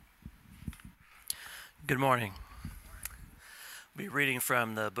Good morning. We'll be reading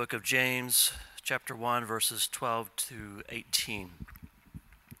from the book of James, chapter 1, verses 12 to 18.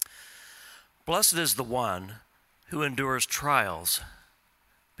 Blessed is the one who endures trials,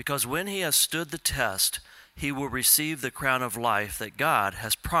 because when he has stood the test, he will receive the crown of life that God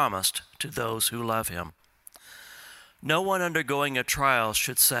has promised to those who love him. No one undergoing a trial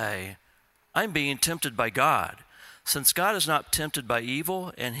should say, "I'm being tempted by God," since God is not tempted by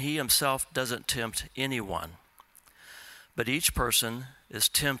evil, and he himself doesn't tempt anyone. But each person is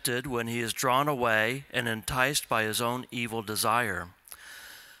tempted when he is drawn away and enticed by his own evil desire.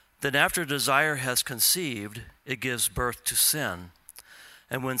 Then after desire has conceived, it gives birth to sin.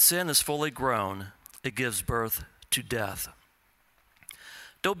 And when sin is fully grown, it gives birth to death.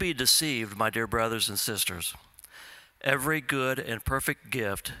 Don't be deceived, my dear brothers and sisters. Every good and perfect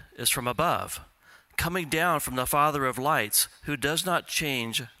gift is from above, coming down from the Father of lights, who does not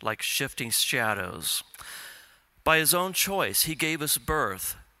change like shifting shadows. By his own choice, he gave us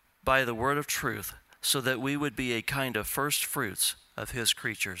birth by the word of truth, so that we would be a kind of first fruits of his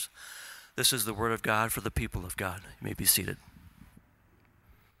creatures. This is the word of God for the people of God. You may be seated.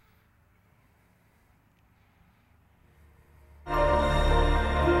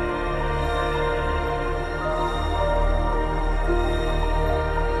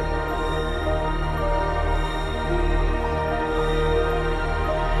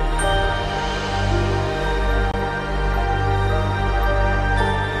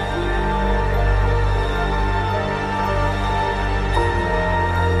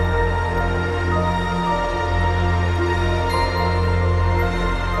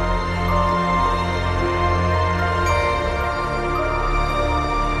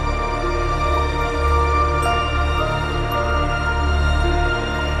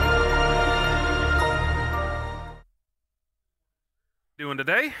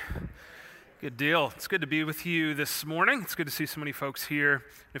 Today? Good deal. It's good to be with you this morning. It's good to see so many folks here.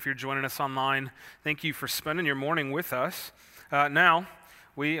 If you're joining us online, thank you for spending your morning with us. Now,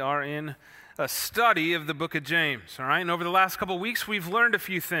 we are in a study of the book of James, all right? And over the last couple of weeks, we've learned a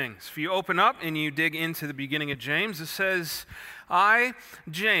few things. If you open up and you dig into the beginning of James, it says, I,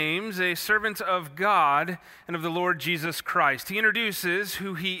 James, a servant of God and of the Lord Jesus Christ. He introduces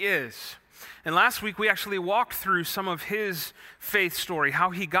who he is. And last week, we actually walked through some of his faith story, how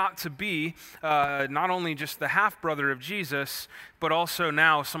he got to be not only just the half-brother of Jesus, but also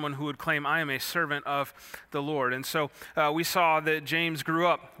now someone who would claim, I am a servant of the Lord. And so we saw that James grew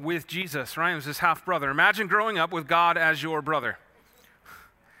up with Jesus, right? He was his half-brother. Imagine growing up with God as your brother.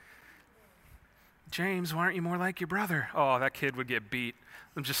 James, why aren't you more like your brother? Oh, that kid would get beat.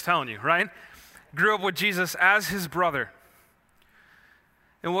 I'm just telling you, right? Grew up with Jesus as his brother.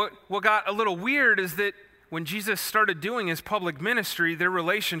 And what got a little weird is that when Jesus started doing his public ministry, their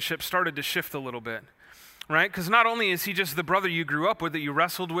relationship started to shift a little bit, right? Because not only is he just the brother you grew up with, that you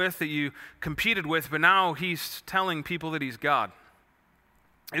wrestled with, that you competed with, but now he's telling people that he's God.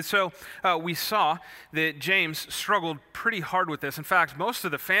 And so we saw that James struggled pretty hard with this. In fact, most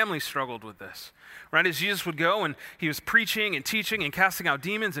of the family struggled with this, right? As Jesus would go and he was preaching and teaching and casting out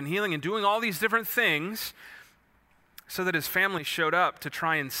demons and healing and doing all these different things, so that his family showed up to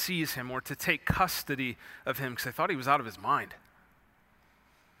try and seize him or to take custody of him because they thought he was out of his mind.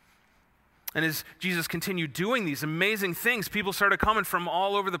 And as Jesus continued doing these amazing things, people started coming from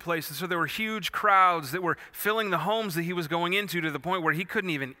all over the place. And so there were huge crowds that were filling the homes that he was going into to the point where he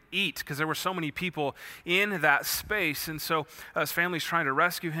couldn't even eat because there were so many people in that space. And so his family's trying to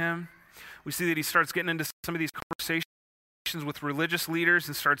rescue him. We see that he starts getting into some of these conversations with religious leaders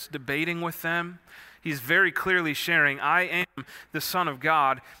and starts debating with them. He's very clearly sharing, I am the Son of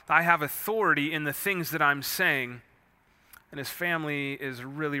God. I have authority in the things that I'm saying. And his family is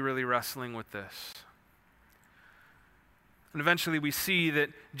really, really wrestling with this. And eventually we see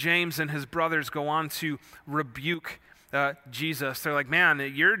that James and his brothers go on to rebuke Jesus. They're like,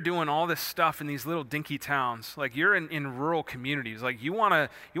 man, you're doing all this stuff in these little dinky towns. Like you're in rural communities. Like you want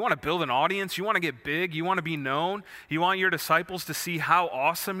to build an audience. You want to get big. You want to be known. You want your disciples to see how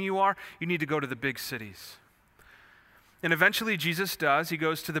awesome you are. You need to go to the big cities. And eventually Jesus does. He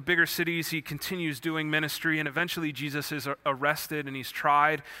goes to the bigger cities. He continues doing ministry. And eventually Jesus is arrested and he's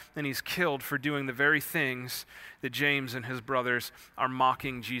tried and he's killed for doing the very things that James and his brothers are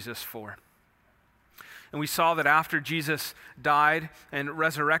mocking Jesus for. And we saw that after Jesus died and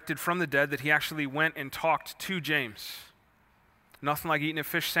resurrected from the dead, that he actually went and talked to James. Nothing like eating a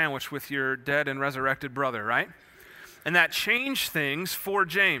fish sandwich with your dead and resurrected brother, right? And that changed things for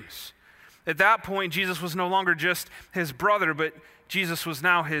James. At that point, Jesus was no longer just his brother, but Jesus was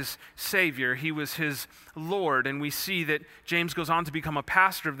now his Savior. He was his Lord. And we see that James goes on to become a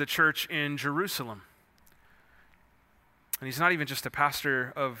pastor of the church in Jerusalem. And he's not even just a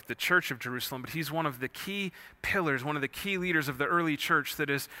pastor of the church of Jerusalem, but he's one of the key pillars, one of the key leaders of the early church that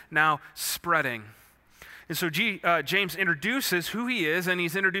is now spreading. And so James introduces who he is, and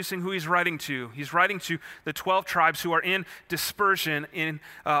he's introducing who he's writing to. He's writing to the 12 tribes who are in dispersion in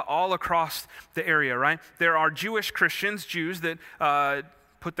all across the area, right? There are Jewish Christians, Jews that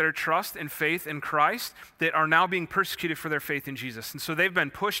put their trust and faith in Christ, that are now being persecuted for their faith in Jesus. And so they've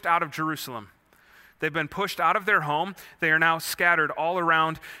been pushed out of Jerusalem. They've been pushed out of their home. They are now scattered all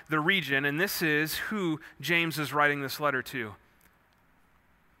around the region, and this is who James is writing this letter to.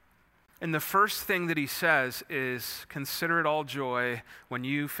 And the first thing that he says is, consider it all joy when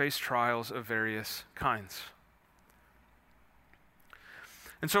you face trials of various kinds.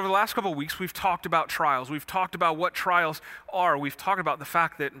 And so over the last couple of weeks, we've talked about trials. We've talked about what trials are. We've talked about the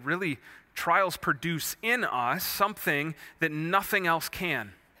fact that really trials produce in us something that nothing else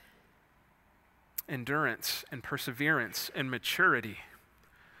can. Endurance and perseverance and maturity.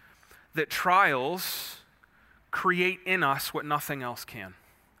 That trials create in us what nothing else can.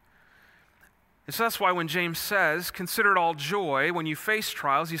 And so that's why when James says, consider it all joy when you face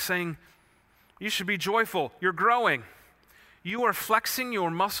trials, he's saying, you should be joyful. You're growing. You are flexing your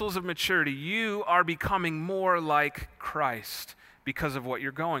muscles of maturity. You are becoming more like Christ because of what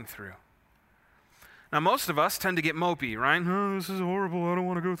you're going through. Now, most of us tend to get mopey, right? Oh, this is horrible. I don't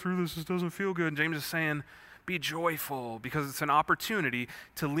want to go through this. This doesn't feel good. And James is saying, be joyful, because it's an opportunity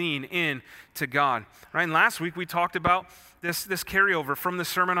to lean in to God, right? And last week we talked about this carryover from the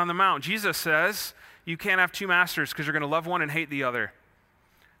Sermon on the Mount. Jesus says you can't have two masters because you're going to love one and hate the other.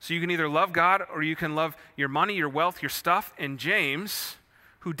 So you can either love God or you can love your money, your wealth, your stuff. And James,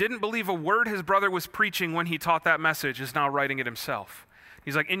 who didn't believe a word his brother was preaching when he taught that message, is now writing it himself.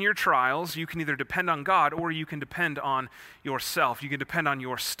 He's like, in your trials, you can either depend on God or you can depend on yourself. You can depend on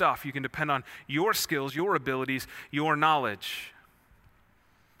your stuff. You can depend on your skills, your abilities, your knowledge.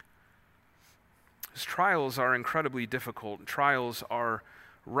 Because trials are incredibly difficult. Trials are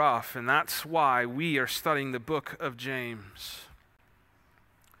rough, and that's why we are studying the book of James.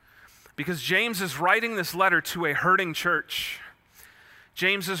 Because James is writing this letter to a hurting church.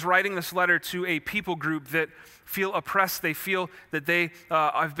 James is writing this letter to a people group that feel oppressed. They feel that they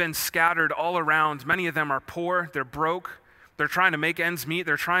have been scattered all around. Many of them are poor. They're broke. They're trying to make ends meet.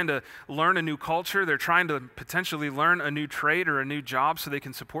 They're trying to learn a new culture. They're trying to potentially learn a new trade or a new job so they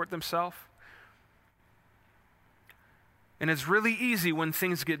can support themselves. And it's really easy when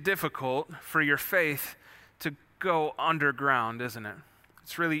things get difficult for your faith to go underground, isn't it?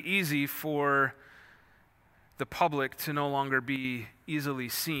 It's really easy for the public to no longer be easily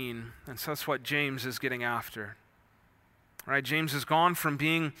seen. And so that's what James is getting after. All right, James has gone from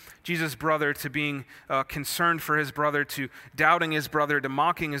being Jesus' brother to being concerned for his brother, to doubting his brother, to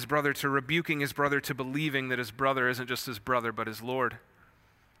mocking his brother, to rebuking his brother, to believing that his brother isn't just his brother but his Lord.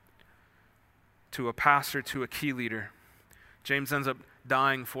 To a pastor, to a key leader. James ends up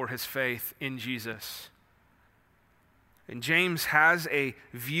dying for his faith in Jesus. And James has a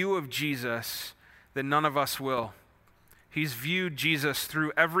view of Jesus that none of us will. He's viewed Jesus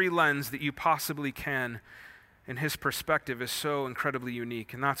through every lens that you possibly can, and his perspective is so incredibly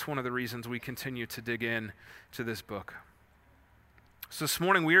unique, and that's one of the reasons we continue to dig in to this book. So this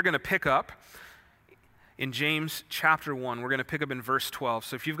morning we are going to pick up in James chapter 1. We're going to pick up in verse 12.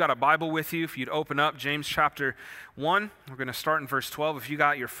 So if you've got a Bible with you, if you'd open up James chapter 1, we're going to start in verse 12. If you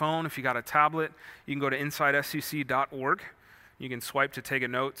got your phone, if you got a tablet, you can go to insidescc.org. You can swipe to take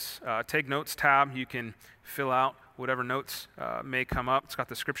notes tab. You can fill out whatever notes may come up. It's got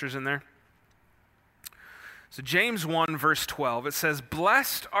the scriptures in there. So James 1 verse 12, it says,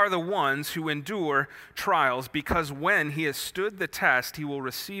 "Blessed are the ones who endure trials, because when he has stood the test, he will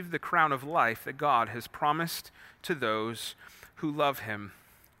receive the crown of life that God has promised to those who love him."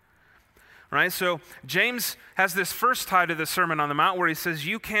 Right? So James has this first tie to the Sermon on the Mount where he says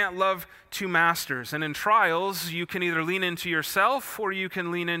you can't love two masters. And in trials, you can either lean into yourself or you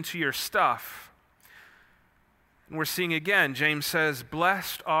can lean into your stuff. And we're seeing again, James says,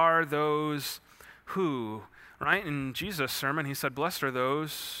 blessed are those who, right? In Jesus' sermon, he said, blessed are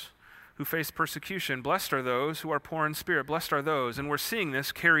those who face persecution. Blessed are those who are poor in spirit. Blessed are those. And we're seeing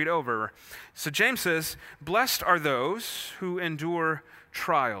this carried over. So James says, blessed are those who endure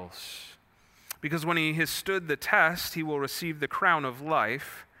trials. Because when he has stood the test, he will receive the crown of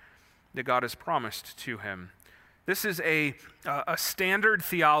life that God has promised to him. This is a standard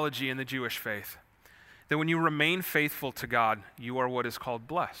theology in the Jewish faith, that when you remain faithful to God, you are what is called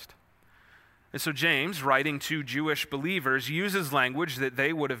blessed. And so James, writing to Jewish believers, uses language that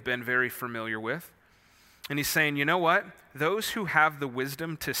they would have been very familiar with. And he's saying, you know what? Those who have the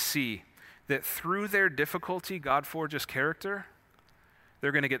wisdom to see that through their difficulty, God forges character,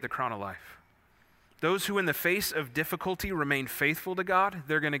 they're going to get the crown of life. Those who in the face of difficulty remain faithful to God,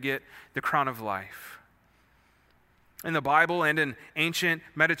 they're going to get the crown of life. In the Bible and in ancient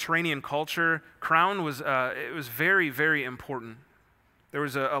Mediterranean culture, crown was it was very, very important. There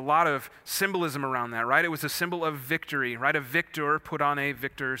was a lot of symbolism around that, right? It was a symbol of victory, right? A victor put on a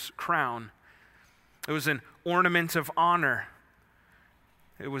victor's crown. It was an ornament of honor.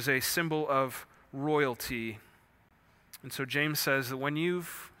 It was a symbol of royalty. And so James says that when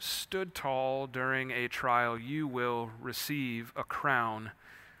you've stood tall during a trial, you will receive a crown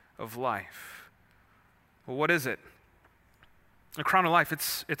of life. Well, what is it? A crown of life,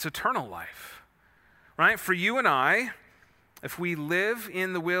 it's eternal life, right? For you and I, if we live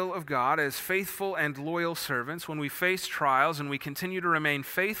in the will of God as faithful and loyal servants, when we face trials and we continue to remain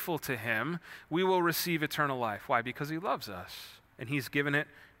faithful to Him, we will receive eternal life. Why? Because He loves us, and He's given it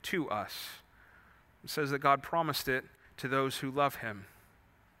to us. It says that God promised it to those who love Him.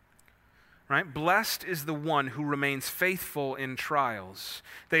 Right? Blessed is the one who remains faithful in trials.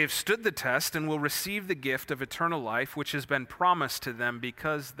 They have stood the test and will receive the gift of eternal life, which has been promised to them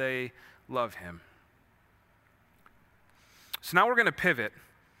because they love Him. So now we're going to pivot.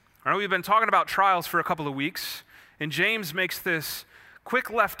 All right, we've been talking about trials for a couple of weeks, and James makes this quick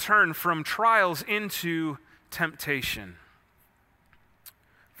left turn from trials into temptation.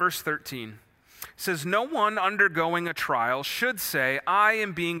 Verse 13 says, "No one undergoing a trial should say, 'I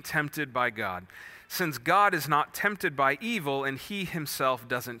am being tempted by God,' since God is not tempted by evil, and He Himself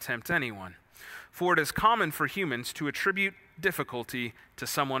doesn't tempt anyone. For it is common for humans to attribute difficulty to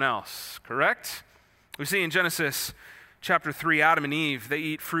someone else." Correct? We see in Genesis chapter 3, Adam and Eve, they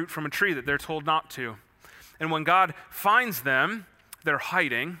eat fruit from a tree that they're told not to. And when God finds them, they're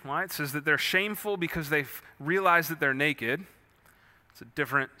hiding. Why? It says that they're shameful because they've realized that they're naked. It's a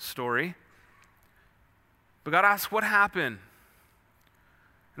different story. But God asks, what happened?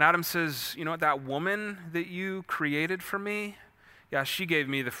 And Adam says, you know what, that woman that you created for me, yeah, she gave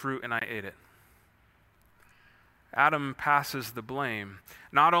me the fruit and I ate it. Adam passes the blame,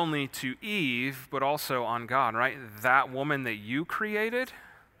 not only to Eve, but also on God, right? That woman that you created,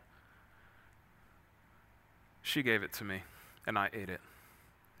 she gave it to me and I ate it.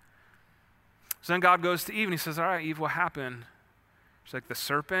 So then God goes to Eve and He says, all right, Eve, what happened? She's like, the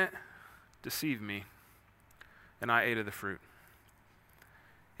serpent deceived me and I ate of the fruit.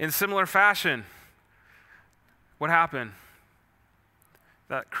 In similar fashion, what happened?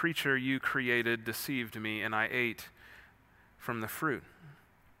 That creature you created deceived me, and I ate from the fruit.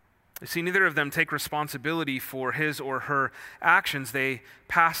 You see, neither of them take responsibility for his or her actions. They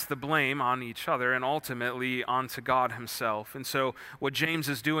pass the blame on each other and ultimately onto God Himself. And so what James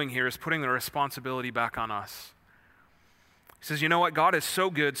is doing here is putting the responsibility back on us. He says, you know what? God is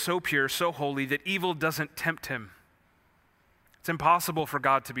so good, so pure, so holy that evil doesn't tempt Him. It's impossible for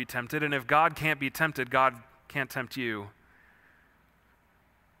God to be tempted, and if God can't be tempted, God can't tempt you.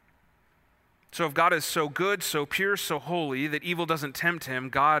 So if God is so good, so pure, so holy that evil doesn't tempt Him,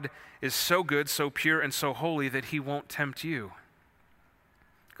 God is so good, so pure, and so holy that He won't tempt you.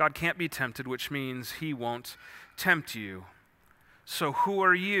 God can't be tempted, which means He won't tempt you. So who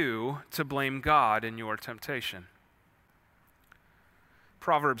are you to blame God in your temptation?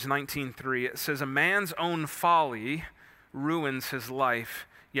 Proverbs 19:3, it says, "A man's own folly ruins his life,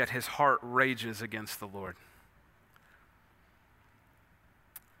 yet his heart rages against the Lord."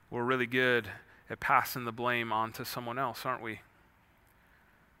 We're really good at passing the blame on to someone else, aren't we?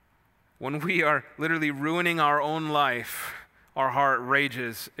 When we are literally ruining our own life, our heart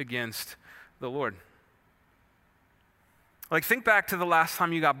rages against the Lord. Like, think back to the last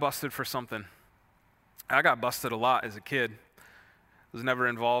time you got busted for something. I got busted a lot as a kid. Was never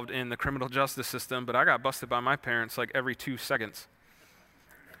involved in the criminal justice system, but I got busted by my parents like every 2 seconds.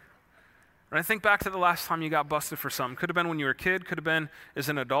 Right? Think back to the last time you got busted for something. Could have been when you were a kid, could have been as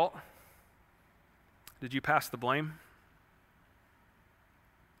an adult. Did you pass the blame?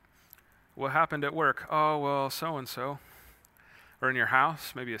 What happened at work? Oh, well, so-and-so. Or in your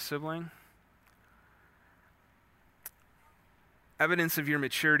house, maybe a sibling. Evidence of your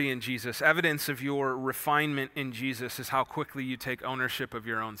maturity in Jesus, evidence of your refinement in Jesus is how quickly you take ownership of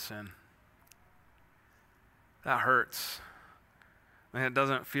your own sin. That hurts. And it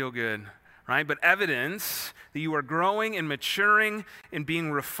doesn't feel good, right? But evidence that you are growing and maturing and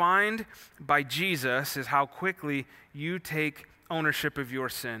being refined by Jesus is how quickly you take ownership of your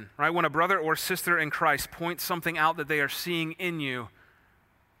sin, right? When a brother or sister in Christ points something out that they are seeing in you,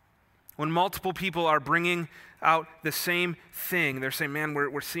 when multiple people are bringing out the same thing, they're saying, man,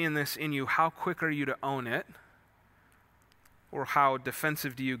 we're seeing this in you. How quick are you to own it? Or how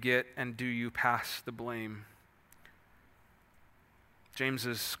defensive do you get, and do you pass the blame? James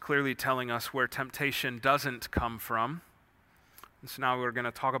is clearly telling us where temptation doesn't come from. And so now we're going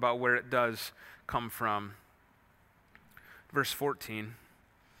to talk about where it does come from. Verse 14.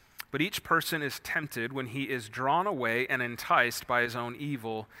 But each person is tempted when he is drawn away and enticed by his own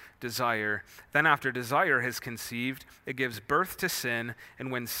evil desire. Then after desire has conceived, it gives birth to sin,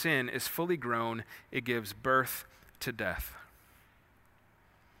 and when sin is fully grown, it gives birth to death.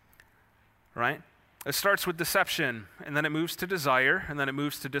 Right? It starts with deception, and then it moves to desire, and then it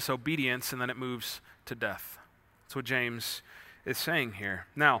moves to disobedience, and then it moves to death. That's what James is saying here.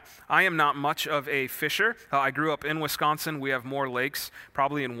 Now, I am not much of a fisher. I grew up in Wisconsin. We have more lakes,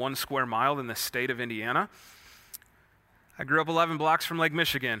 probably in 1 square mile than the state of Indiana. I grew up 11 blocks from Lake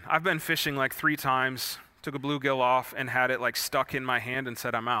Michigan. I've been fishing like 3 times, took a bluegill off, and had it like stuck in my hand and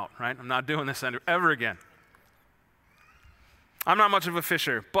said, I'm out, right? I'm not doing this ever again. I'm not much of a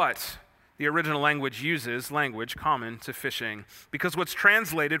fisher, but the original language uses language common to fishing, because what's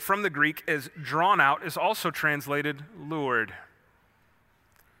translated from the Greek as drawn out is also translated lured.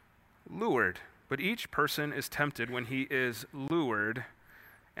 Lured. But each person is tempted when he is lured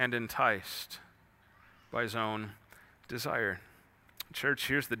and enticed by his own desire. Church,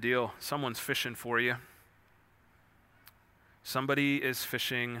 here's the deal. Someone's fishing for you. Somebody is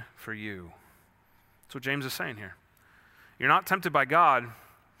fishing for you. That's what James is saying here. You're not tempted by God,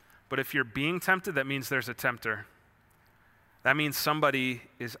 but if you're being tempted, that means there's a tempter. That means somebody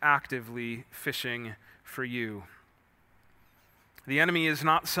is actively fishing for you. The enemy is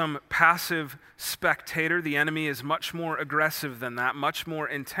not some passive spectator. The enemy is much more aggressive than that, much more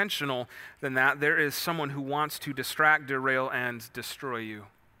intentional than that. There is someone who wants to distract, derail, and destroy you.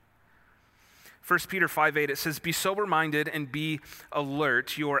 1 Peter 5:8, it says, be sober-minded and be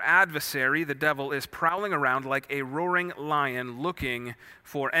alert. Your adversary, the devil, is prowling around like a roaring lion looking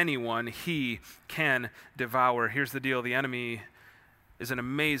for anyone he can devour. Here's the deal. The enemy is an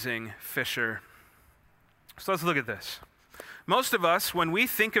amazing fisher. So let's look at this. Most of us, when we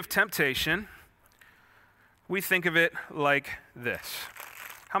think of temptation, we think of it like this.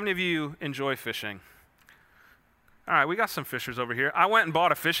 How many of you enjoy fishing? All right, we got some fishers over here. I went and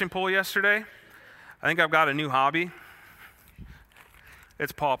bought a fishing pole yesterday. I think I've got a new hobby.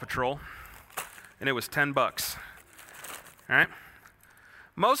 It's Paw Patrol, and it was $10. All right?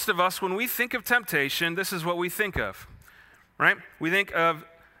 Most of us, when we think of temptation, this is what we think of, right? We think of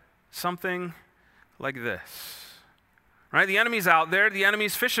something like this, right? The enemy's out there. The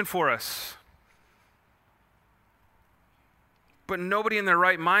enemy's fishing for us. But nobody in their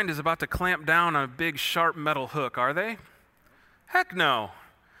right mind is about to clamp down on a big, sharp metal hook, are they? Heck no.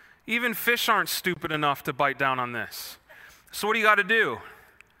 Even fish aren't stupid enough to bite down on this. So what do you got to do?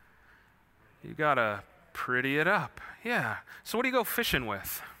 You got to pretty it up. Yeah. So what do you go fishing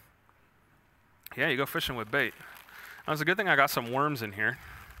with? Yeah, you go fishing with bait. Now, it's a good thing I got some worms in here.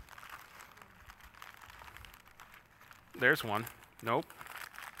 There's one. Nope.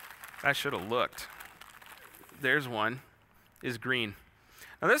 I should have looked. There's one. Is green.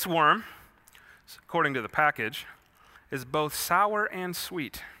 Now this worm, according to the package, is both sour and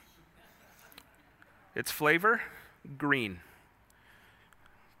sweet. Its flavor, green.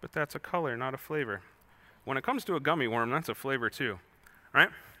 But that's a color, not a flavor. When it comes to a gummy worm, that's a flavor too, right?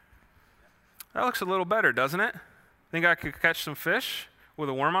 That looks a little better, doesn't it? Think I could catch some fish with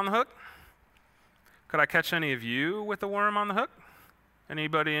a worm on the hook? Could I catch any of you with a worm on the hook?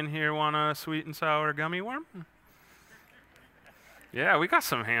 Anybody in here want a sweet and sour gummy worm? Yeah, we got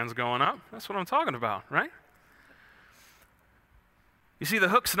some hands going up. That's what I'm talking about, right? You see, the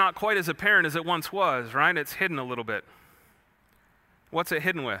hook's not quite as apparent as it once was, right? It's hidden a little bit. What's it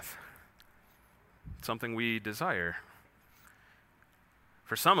hidden with? Something we desire.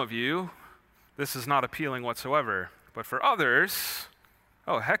 For some of you, this is not appealing whatsoever. But for others,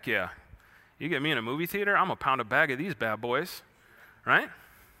 oh, heck yeah. You get me in a movie theater, I'm going to pound a bag of these bad boys, right?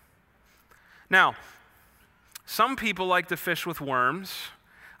 Now, some people like to fish with worms.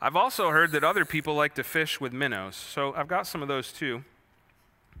 I've also heard that other people like to fish with minnows. So I've got some of those too.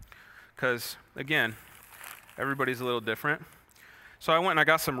 Because, again, everybody's a little different. So I went and I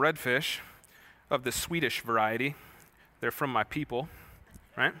got some redfish of the Swedish variety. They're from my people,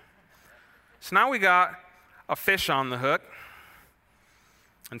 right? So now we got a fish on the hook.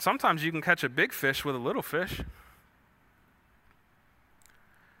 And sometimes you can catch a big fish with a little fish.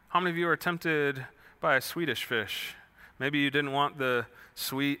 How many of you are tempted by a Swedish fish? Maybe you didn't want the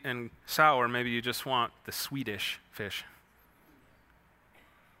sweet and sour. Maybe you just want the Swedish fish.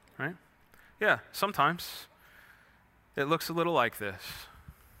 Right? Yeah, sometimes it looks a little like this.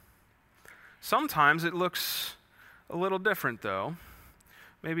 Sometimes it looks a little different, though.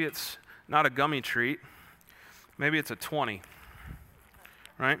 Maybe it's not a gummy treat. Maybe it's a 20,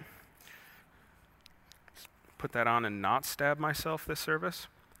 right? Put that on and not stab myself this service.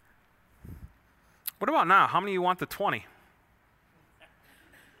 What about now? How many of you want the 20?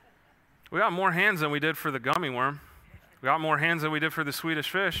 We got more hands than we did for the gummy worm. We got more hands than we did for the Swedish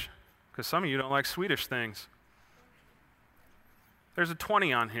fish, because some of you don't like Swedish things. There's a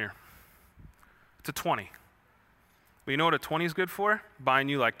 20 on here. It's a 20. But you know what a 20 is good for? Buying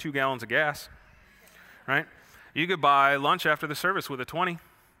you like 2 gallons of gas, right? You could buy lunch after the service with a 20.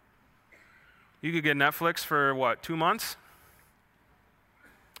 You could get Netflix for, 2 months?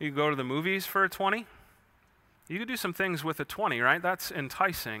 You could go to the movies for a 20. You could do some things with a 20, right? That's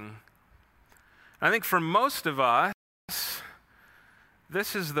enticing. I think for most of us,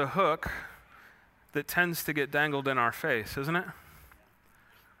 this is the hook that tends to get dangled in our face, isn't it?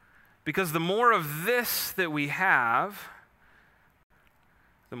 Because the more of this that we have,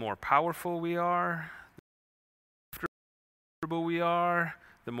 the more powerful we are, the more comfortable we are,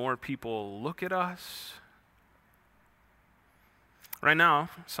 the more people look at us. Right now,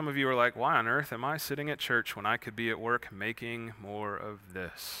 some of you are like, why on earth am I sitting at church when I could be at work making more of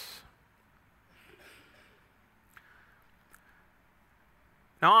this?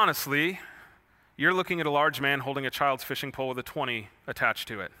 Now, honestly, you're looking at a large man holding a child's fishing pole with a 20 attached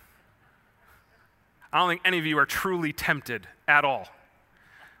to it. I don't think any of you are truly tempted at all.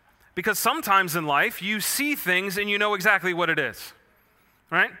 Because sometimes in life, you see things and you know exactly what it is,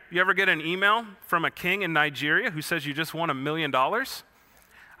 right? You ever get an email from a king in Nigeria who says you just won $1 million?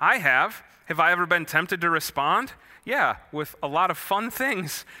 I have. Have I ever been tempted to respond? Yeah, with a lot of fun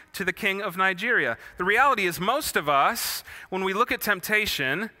things to the king of Nigeria. The reality is most of us, when we look at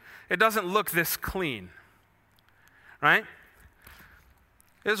temptation, it doesn't look this clean, right?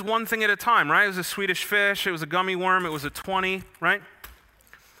 It was one thing at a time, right? It was a Swedish fish, it was a gummy worm, it was a 20, right?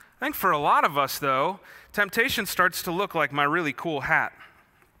 I think for a lot of us, though, temptation starts to look like my really cool hat,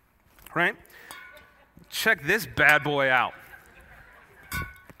 right? Check this bad boy out.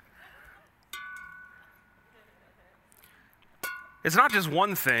 It's not just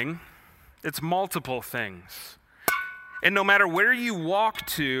one thing, it's multiple things. And no matter where you walk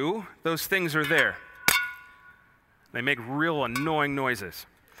to, those things are there. They make real annoying noises.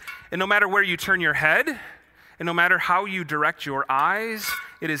 And no matter where you turn your head, and no matter how you direct your eyes,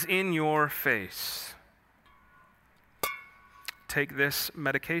 it is in your face. Take this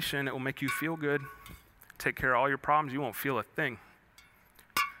medication, it will make you feel good. Take care of all your problems, you won't feel a thing.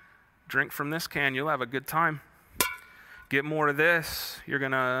 Drink from this can, you'll have a good time. Get more of this, you're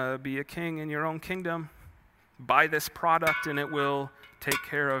going to be a king in your own kingdom. Buy this product and it will take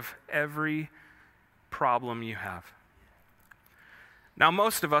care of every problem you have. Now,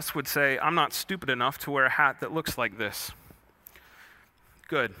 most of us would say, I'm not stupid enough to wear a hat that looks like this.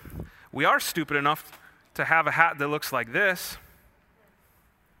 Good. We are stupid enough to have a hat that looks like this.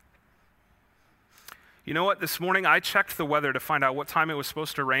 You know what? This morning I checked the weather to find out what time it was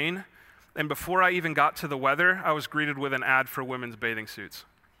supposed to rain. And before I even got to the weather, I was greeted with an ad for women's bathing suits.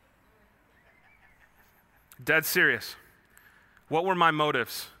 Dead serious. What were my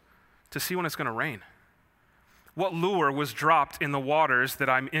motives? To see when it's going to rain. What lure was dropped in the waters that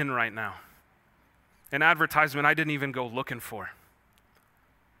I'm in right now? An advertisement I didn't even go looking for.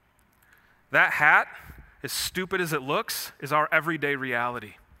 That hat, as stupid as it looks, is our everyday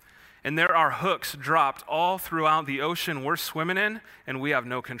reality. And there are hooks dropped all throughout the ocean we're swimming in, and we have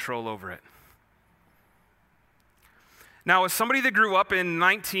no control over it. Now, as somebody that grew up in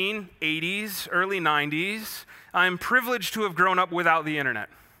 1980s, early 90s, I'm privileged to have grown up without the internet.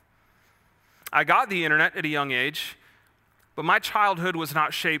 I got the internet at a young age, but my childhood was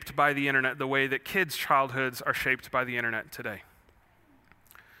not shaped by the internet the way that kids' childhoods are shaped by the internet today.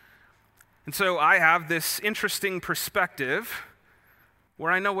 And so I have this interesting perspective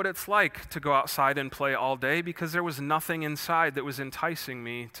where I know what it's like to go outside and play all day because there was nothing inside that was enticing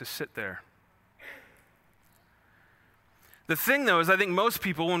me to sit there. The thing, though, is I think most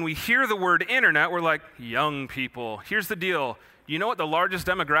people, when we hear the word internet, we're like, young people. Here's the deal. You know what the largest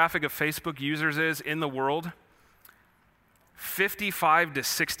demographic of Facebook users is in the world? 55 to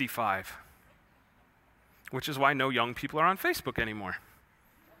 65, which is why no young people are on Facebook anymore.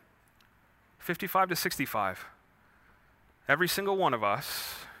 55 to 65. Every single one of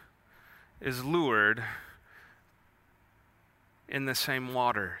us is lured in the same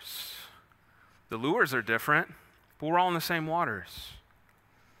waters. The lures are different, but we're all in the same waters.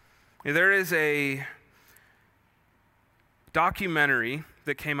 There is a documentary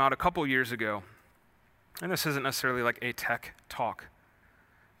that came out a couple years ago, and this isn't necessarily like a tech talk,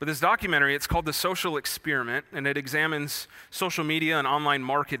 But this documentary, it's called The Social Experiment, and it examines social media and online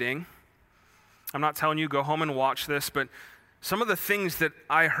marketing. I'm not telling you go home and watch this, but some of the things that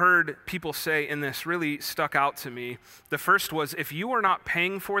I heard people say in this really stuck out to me. The first was, if you are not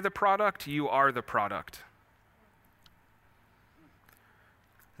paying for the product, you are the product.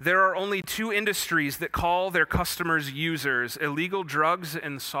 There are only two industries that call their customers users: illegal drugs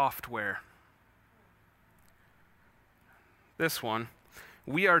and software. This one,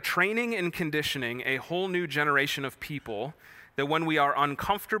 we are training and conditioning a whole new generation of people that when we are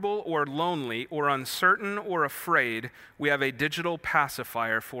uncomfortable or lonely or uncertain or afraid, we have a digital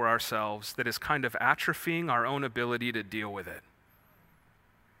pacifier for ourselves that is kind of atrophying our own ability to deal with it.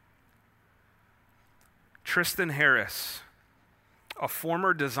 Tristan Harris, a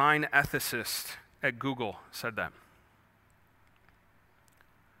former design ethicist at Google, said that.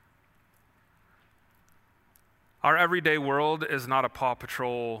 Our everyday world is not a Paw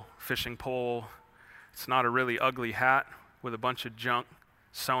Patrol fishing pole. It's not a really ugly hat with a bunch of junk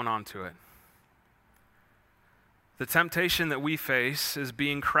sewn onto it. The temptation that we face is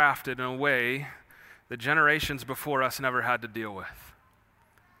being crafted in a way that generations before us never had to deal with.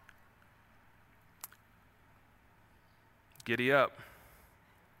 Giddy up.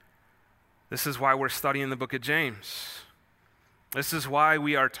 This is why we're studying the book of James. This is why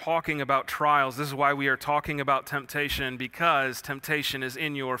we are talking about trials. This is why we are talking about temptation, because temptation is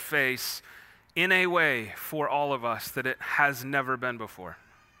in your face in a way for all of us that it has never been before.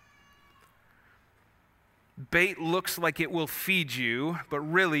 Bait looks like it will feed you, but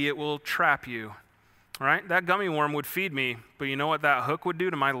really it will trap you. Right? That gummy worm would feed me, but you know what that hook would do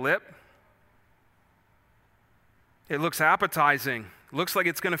to my lip? It looks appetizing. Looks like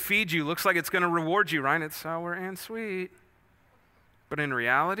it's going to feed you. Looks like it's going to reward you, right? It's sour and sweet. But in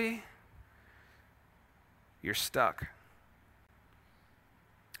reality, you're stuck.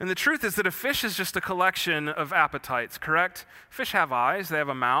 And the truth is that a fish is just a collection of appetites, correct? Fish have eyes, they have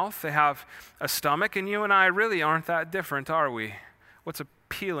a mouth, they have a stomach, and you and I really aren't that different, are we? What's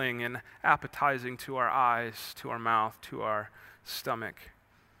appealing and appetizing to our eyes, to our mouth, to our stomach?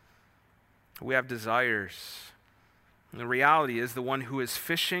 We have desires. And the reality is the one who is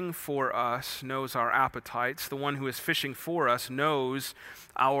fishing for us knows our appetites. The one who is fishing for us knows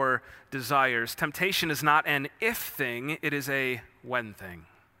our desires. Temptation is not an if thing, it is a when thing.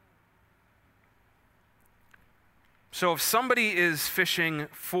 So if somebody is fishing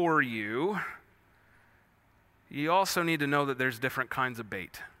for you, you also need to know that there's different kinds of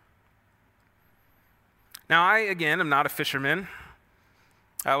bait. Now, I, again, am not a fisherman.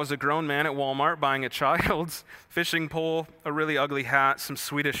 I was a grown man at Walmart buying a child's fishing pole, a really ugly hat, some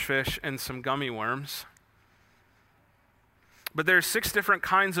Swedish fish, and some gummy worms. But there's 6 different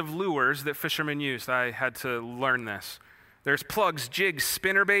kinds of lures that fishermen use. I had to learn this. There's plugs, jigs,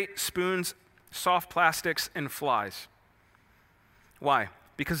 spinnerbait, spoons, soft plastics, and flies. Why?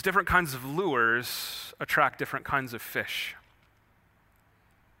 Because different kinds of lures attract different kinds of fish.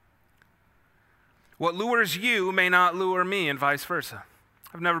 What lures you may not lure me, and vice versa.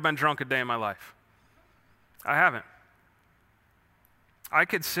 I've never been drunk a day in my life. I haven't. I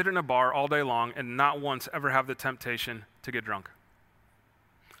could sit in a bar all day long and not once ever have the temptation to get drunk.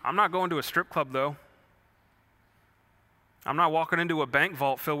 I'm not going to a strip club, though. I'm not walking into a bank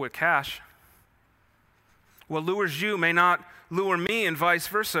vault filled with cash. What lures you may not lure me, and vice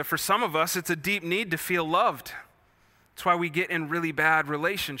versa. For some of us, it's a deep need to feel loved. It's why we get in really bad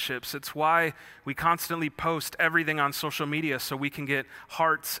relationships. It's why we constantly post everything on social media so we can get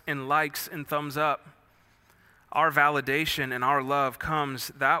hearts and likes and thumbs up. Our validation and our love comes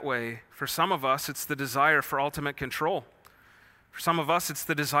that way. For some of us, it's the desire for ultimate control. For some of us, it's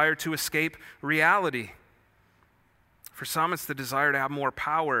the desire to escape reality. For some, it's the desire to have more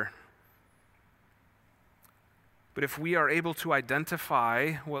power. But if we are able to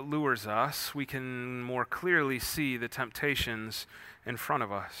identify what lures us, we can more clearly see the temptations in front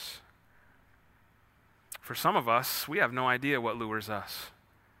of us. For some of us, we have no idea what lures us.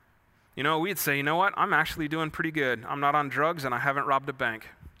 You know, we'd say, you know what, I'm actually doing pretty good. I'm not on drugs and I haven't robbed a bank.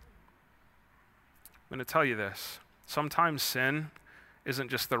 I'm going to tell you this. Sometimes sin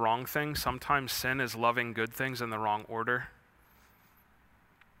isn't just the wrong thing. Sometimes sin is loving good things in the wrong order.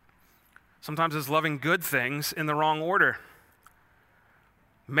 Sometimes it's loving good things in the wrong order.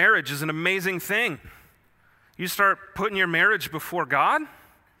 Marriage is an amazing thing. You start putting your marriage before God,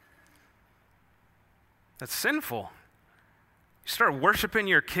 that's sinful. You start worshiping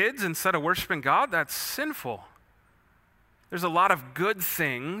your kids instead of worshiping God, that's sinful. There's a lot of good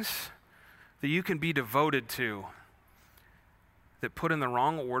things that you can be devoted to that put in the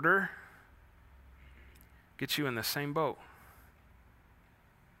wrong order get you in the same boat.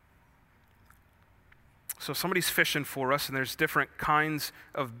 So somebody's fishing for us, and there's different kinds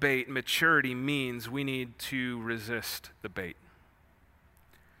of bait. Maturity means we need to resist the bait.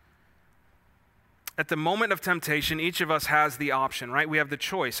 At the moment of temptation, each of us has the option, right? We have the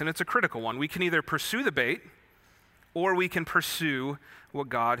choice, and it's a critical one. We can either pursue the bait, or we can pursue what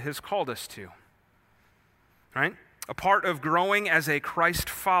God has called us to, right? A part of growing as a Christ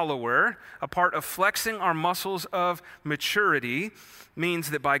follower, a part of flexing our muscles of maturity, means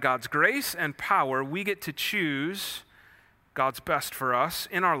that by God's grace and power, we get to choose God's best for us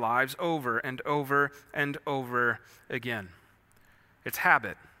in our lives over and over and over again. It's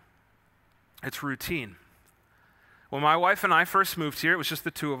habit. It's routine. When my wife and I first moved here, it was just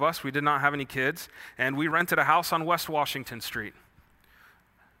the two of us. We did not have any kids, and we rented a house on West Washington Street,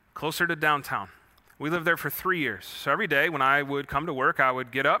 closer to downtown. We lived there for 3 years. So every day when I would come to work, I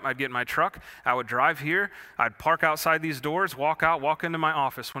would get up, I'd get in my truck, I would drive here, I'd park outside these doors, walk out, walk into my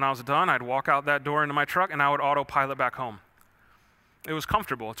office. When I was done, I'd walk out that door into my truck, and I would autopilot back home. It was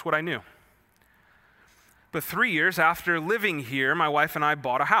comfortable. It's what I knew. But 3 years after living here, my wife and I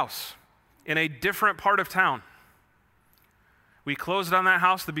bought a house in a different part of town. We closed on that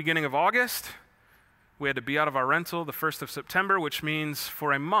house the beginning of August. We had to be out of our rental the 1st of September, which means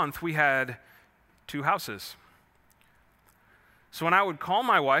for a month we had 2 houses. So when I would call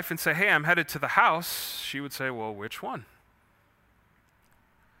my wife and say, hey, I'm headed to the house, she would say, well, which one?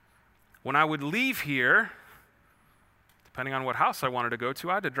 When I would leave here, depending on what house I wanted to go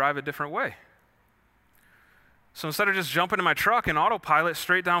to, I had to drive a different way. So instead of just jumping in my truck and autopilot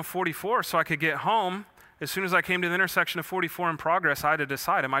straight down 44 so I could get home, as soon as I came to the intersection of 44 and Progress, I had to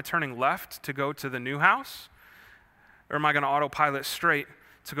decide, am I turning left to go to the new house, or am I going to autopilot straight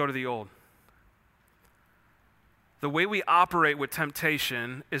to go to the old? The way we operate with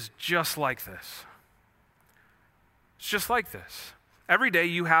temptation is just like this. It's just like this. Every day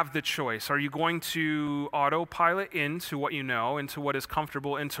you have the choice. Are you going to autopilot into what you know, into what is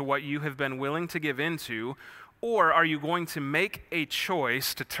comfortable, into what you have been willing to give into, or are you going to make a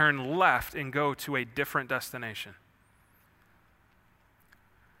choice to turn left and go to a different destination?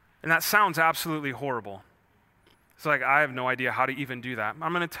 And that sounds absolutely horrible. It's like, I have no idea how to even do that.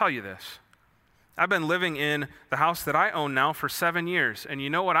 I'm going to tell you this. I've been living in the house that I own now for 7 years, and you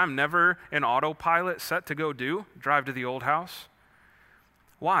know what I'm never in autopilot set to go do? Drive to the old house.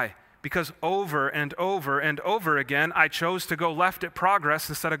 Why? Because over and over and over again, I chose to go left at Progress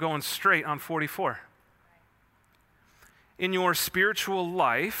instead of going straight on 44. In your spiritual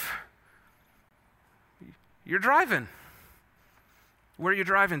life, you're driving. Where are you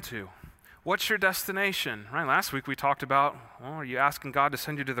driving to? What's your destination? Right? Last week we talked about, well, are you asking God to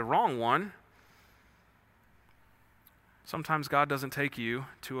send you to the wrong one? Sometimes God doesn't take you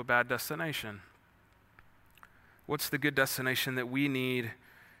to a bad destination. What's the good destination that we need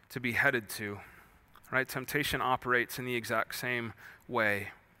to be headed to? Right? Temptation operates in the exact same way.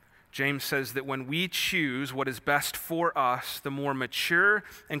 James says that when we choose what is best for us, the more mature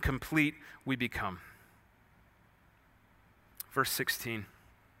and complete we become. Verse 16.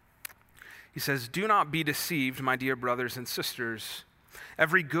 He says, do not be deceived, my dear brothers and sisters.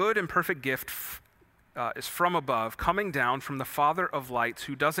 Every good and perfect gift is from above, coming down from the Father of lights,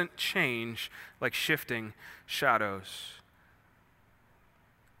 who doesn't change like shifting shadows.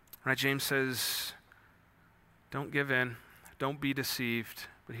 Right? James says, don't give in, don't be deceived.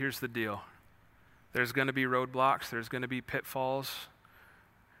 But here's the deal. There's going to be roadblocks. There's going to be pitfalls.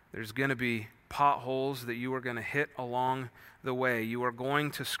 There's going to be potholes that you are going to hit along the way. You are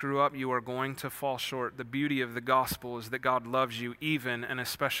going to screw up. You are going to fall short. The beauty of the gospel is that God loves you even and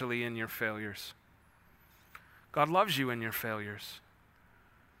especially in your failures. God loves you in your failures.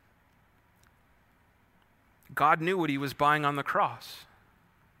 God knew what he was buying on the cross.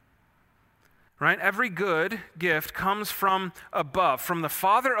 Right? Every good gift comes from above, from the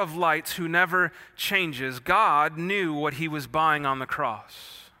Father of lights who never changes. God knew what he was buying on the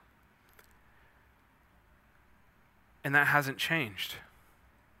cross. And that hasn't changed.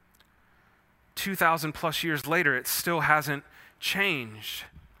 2,000 plus years later, it still hasn't changed.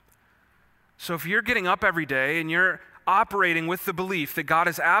 So if you're getting up every day and you're operating with the belief that God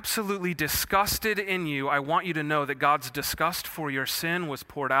is absolutely disgusted in you, I want you to know that God's disgust for your sin was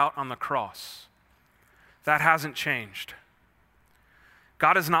poured out on the cross. That hasn't changed.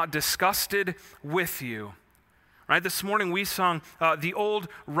 God is not disgusted with you. Right? This morning we sung the old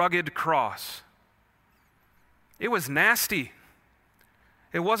rugged cross. It was nasty.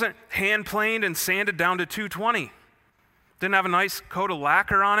 It wasn't hand-planed and sanded down to 220. Didn't have a nice coat of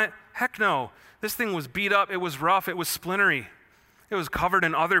lacquer on it. Heck no. This thing was beat up. It was rough. It was splintery. It was covered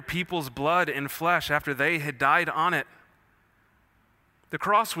in other people's blood and flesh after they had died on it. The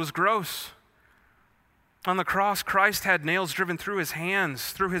cross was gross. On the cross, Christ had nails driven through his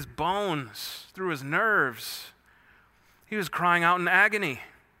hands, through his bones, through his nerves. He was crying out in agony.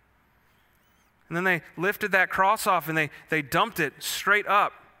 And then they lifted that cross off and they dumped it straight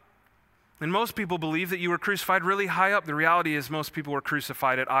up. And most people believe that you were crucified really high up. The reality is most people were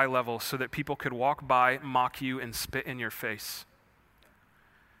crucified at eye level so that people could walk by, mock you, and spit in your face.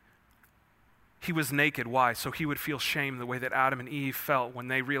 He was naked. Why? So he would feel shame the way that Adam and Eve felt when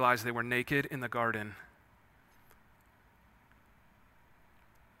they realized they were naked in the garden.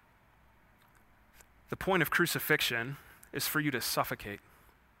 The point of crucifixion is for you to suffocate.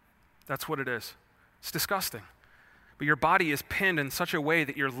 That's what it is. It's disgusting. But your body is pinned in such a way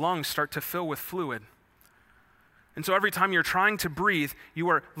that your lungs start to fill with fluid. And so every time you're trying to breathe, you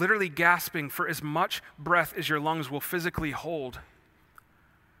are literally gasping for as much breath as your lungs will physically hold.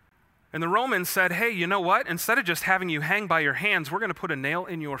 And the Romans said, hey, you know what? Instead of just having you hang by your hands, we're going to put a nail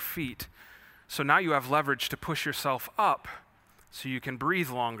in your feet. So now you have leverage to push yourself up so you can breathe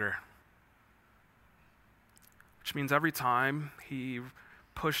longer. Which means every time he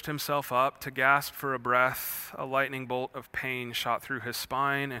pushed himself up to gasp for a breath, a lightning bolt of pain shot through his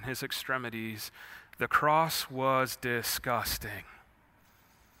spine and his extremities. The cross was disgusting.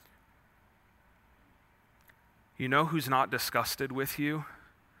 You know who's not disgusted with you?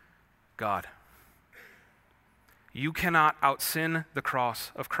 God. You cannot out-sin the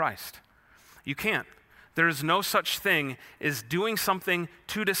cross of Christ. You can't. There is no such thing as doing something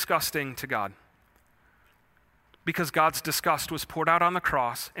too disgusting to God. Because God's disgust was poured out on the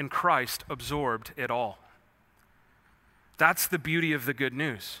cross and Christ absorbed it all. That's the beauty of the good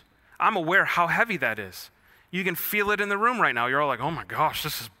news. I'm aware how heavy that is. You can feel it in the room right now. You're all like, oh my gosh,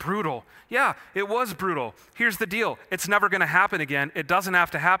 this is brutal. Yeah, it was brutal. Here's the deal. It's never going to happen again. It doesn't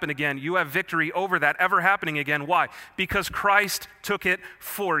have to happen again. You have victory over that ever happening again. Why? Because Christ took it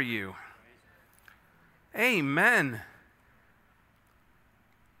for you. Amen.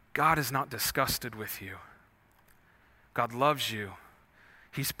 God is not disgusted with you. God loves you.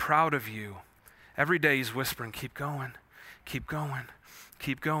 He's proud of you. Every day he's whispering, keep going, keep going,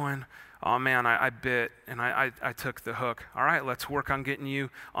 keep going. Oh man, I bit and I took the hook. All right, let's work on getting you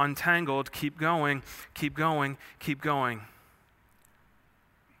untangled. Keep going, keep going, keep going.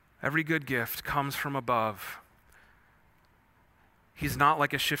 Every good gift comes from above. He's not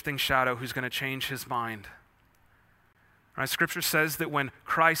like a shifting shadow who's going to change his mind. All right, Scripture says that when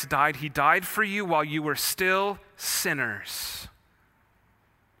Christ died, he died for you while you were still sinners.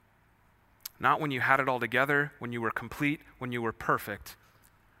 Not when you had it all together, when you were complete, when you were perfect.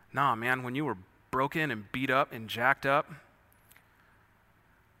 Nah, man, when you were broken and beat up and jacked up,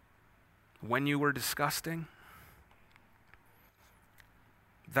 when you were disgusting,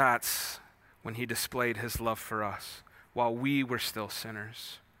 that's when he displayed his love for us while we were still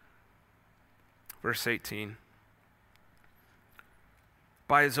sinners. Verse 18.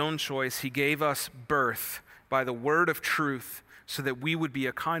 By his own choice, he gave us birth by the word of truth so that we would be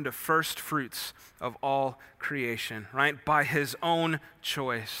a kind of first fruits of all creation, right? By his own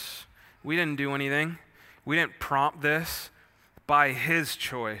choice. We didn't do anything. We didn't prompt this. By his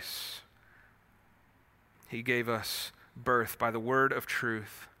choice, he gave us birth by the word of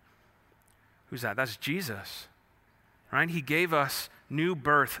truth. Who's that? That's Jesus, right? He gave us new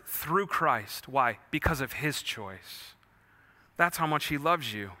birth through Christ. Why? Because of his choice. That's how much he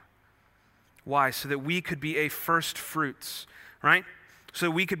loves you. Why? So that we could be a first fruits, right?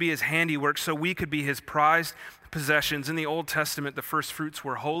 So we could be his handiwork, so we could be his prized possessions. In the Old Testament, the first fruits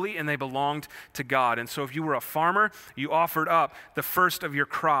were holy and they belonged to God. And so if you were a farmer, you offered up the first of your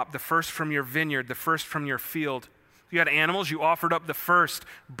crop, the first from your vineyard, the first from your field. If you had animals, you offered up the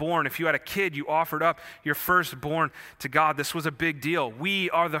firstborn. If you had a kid, you offered up your firstborn to God. This was a big deal.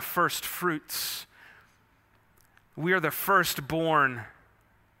 We are the first fruits. We are the firstborn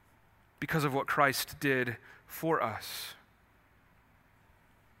because of what Christ did for us.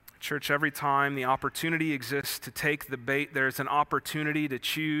 Church, every time the opportunity exists to take the bait, there's an opportunity to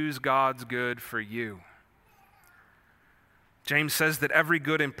choose God's good for you. James says that every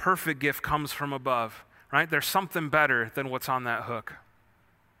good and perfect gift comes from above, right? There's something better than what's on that hook.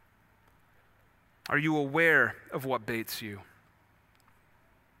 Are you aware of what baits you?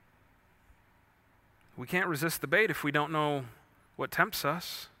 We can't resist the bait if we don't know what tempts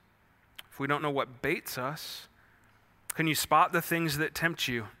us, if we don't know what baits us. Can you spot the things that tempt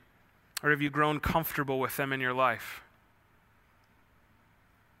you? Or have you grown comfortable with them in your life?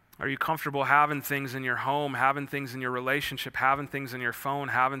 Are you comfortable having things in your home, having things in your relationship, having things in your phone,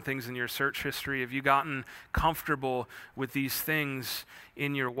 having things in your search history? Have you gotten comfortable with these things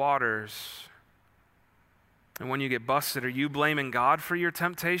in your waters? And when you get busted, are you blaming God for your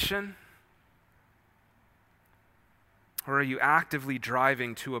temptation? Or are you actively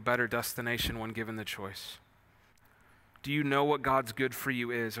driving to a better destination when given the choice? Do you know what God's good for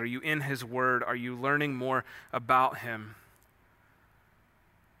you is? Are you in His Word? Are you learning more about Him?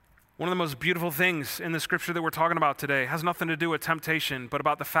 One of the most beautiful things in the scripture that we're talking about today has nothing to do with temptation, but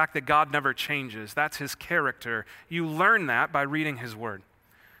about the fact that God never changes. That's His character. You learn that by reading His Word.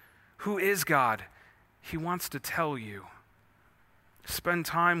 Who is God? He wants to tell you. Spend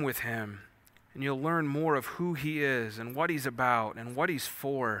time with Him, and you'll learn more of who He is and what He's about and what He's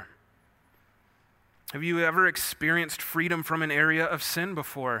for. Have you ever experienced freedom from an area of sin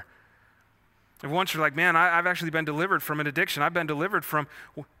before? And once you're like, man, I've actually been delivered from an addiction. I've been delivered from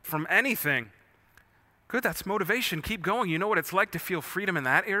anything. Good, that's motivation. Keep going. You know what it's like to feel freedom in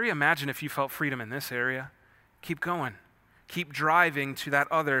that area? Imagine if you felt freedom in this area. Keep going. Keep driving to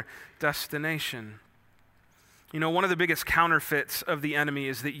that other destination. You know, one of the biggest counterfeits of the enemy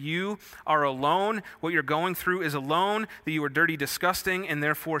is that you are alone. What you're going through is alone, that you are dirty, disgusting, and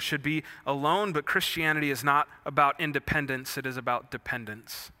therefore should be alone. But Christianity is not about independence, it is about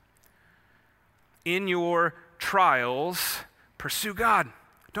dependence. In your trials, pursue God.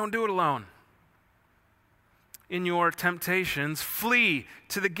 Don't do it alone. In your temptations, flee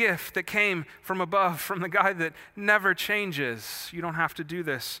to the gift that came from above, from the God that never changes. You don't have to do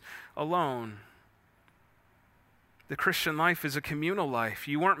this alone. The Christian life is a communal life.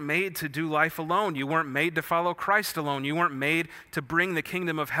 You weren't made to do life alone. You weren't made to follow Christ alone. You weren't made to bring the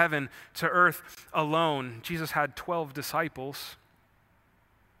kingdom of heaven to earth alone. Jesus had 12 disciples.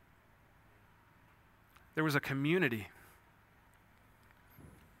 There was a community.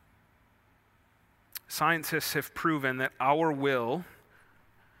 Scientists have proven that our will,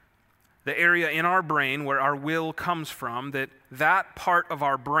 the area in our brain where our will comes from, that part of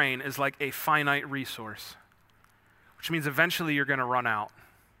our brain is like a finite resource. Which means eventually you're going to run out.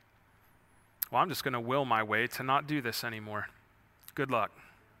 Well, I'm just going to will my way to not do this anymore. Good luck.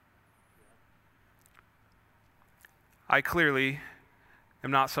 I clearly am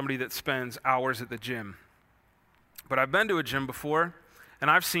not somebody that spends hours at the gym. But I've been to a gym before,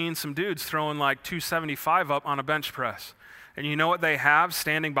 and I've seen some dudes throwing like 275 up on a bench press. And you know what they have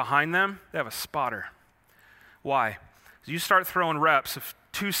standing behind them? They have a spotter. Why? You start throwing reps of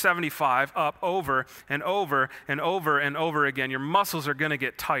 275 up over and over and over and over again, your muscles are going to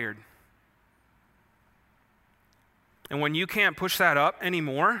get tired. And when you can't push that up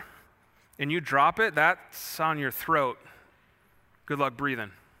anymore and you drop it, that's on your throat. Good luck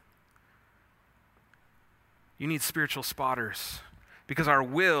breathing. You need spiritual spotters because our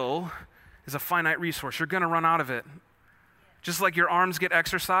will is a finite resource. You're going to run out of it. Just like your arms get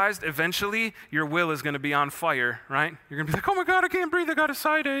exercised, eventually your will is going to be on fire, right? You're going to be like, oh my God, I can't breathe, I got a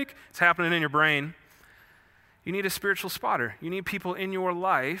side ache. It's happening in your brain. You need a spiritual spotter. You need people in your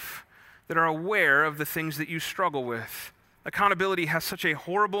life that are aware of the things that you struggle with. Accountability has such a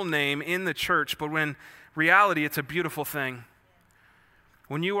horrible name in the church, but when reality, it's a beautiful thing.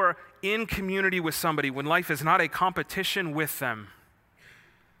 When you are in community with somebody, when life is not a competition with them,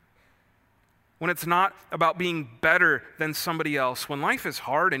 when it's not about being better than somebody else, when life is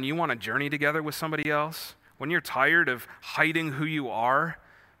hard and you want to journey together with somebody else, when you're tired of hiding who you are,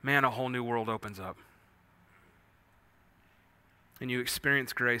 man, a whole new world opens up. And you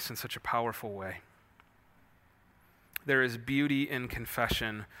experience grace in such a powerful way. There is beauty in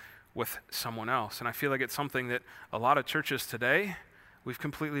confession with someone else. And I feel like it's something that a lot of churches today, we've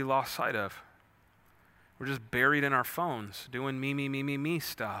completely lost sight of. We're just buried in our phones doing me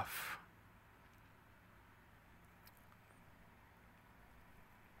stuff.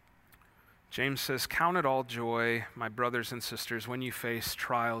 James says, count it all joy, my brothers and sisters, when you face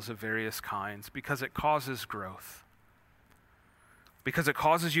trials of various kinds, because it causes growth. Because it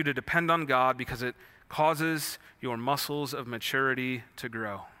causes you to depend on God, because it causes your muscles of maturity to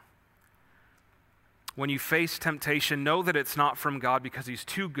grow. When you face temptation, know that it's not from God because He's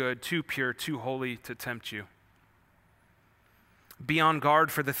too good, too pure, too holy to tempt you. Be on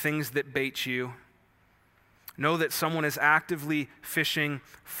guard for the things that bait you. Know that someone is actively fishing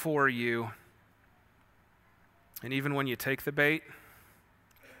for you. And even when you take the bait,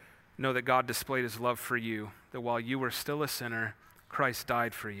 know that God displayed His love for you, that while you were still a sinner, Christ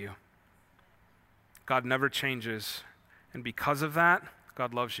died for you. God never changes, and because of that,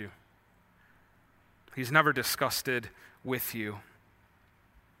 God loves you. He's never disgusted with you.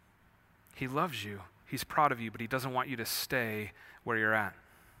 He loves you. He's proud of you, but He doesn't want you to stay where you're at.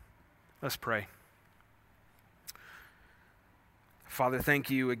 Let's pray. Father,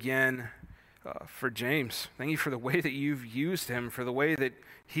 thank you again for James. Thank you for the way that you've used him, for the way that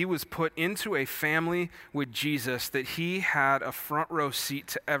he was put into a family with Jesus, that he had a front row seat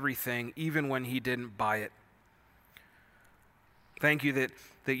to everything, even when he didn't buy it. Thank you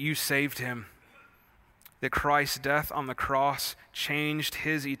that you saved him, that Christ's death on the cross changed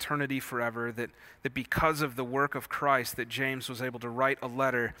his eternity forever, that because of the work of Christ that James was able to write a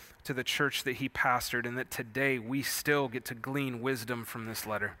letter to the church that he pastored, and that today we still get to glean wisdom from this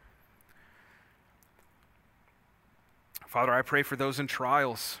letter. Father, I pray for those in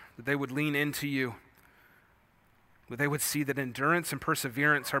trials, that they would lean into you, that they would see that endurance and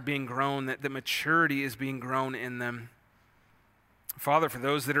perseverance are being grown, that maturity is being grown in them. Father, for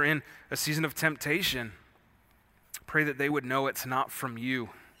those that are in a season of temptation, pray that they would know it's not from you,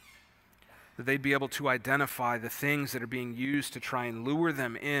 that they'd be able to identify the things that are being used to try and lure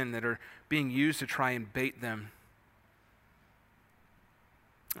them in, that are being used to try and bait them.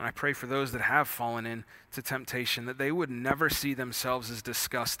 And I pray for those that have fallen into temptation, that they would never see themselves as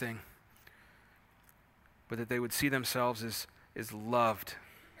disgusting, but that they would see themselves as loved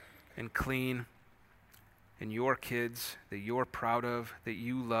and clean, and your kids that you're proud of, that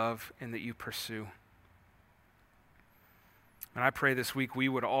you love, and that you pursue. And I pray this week we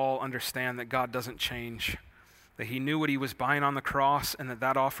would all understand that God doesn't change, that he knew what he was buying on the cross, and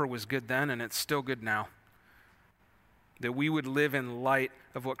that offer was good then, and it's still good now. That we would live in light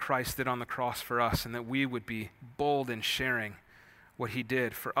of what Christ did on the cross for us, and that we would be bold in sharing what he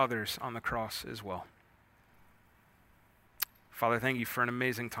did for others on the cross as well. Father, thank you for an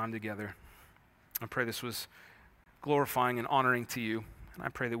amazing time together. I pray this was glorifying and honoring to you. And I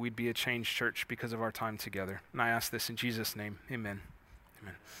pray that we'd be a changed church because of our time together. And I ask this in Jesus' name. Amen.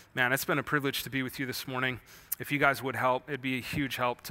 Amen. Man, it's been a privilege to be with you this morning. If you guys would help, it'd be a huge help to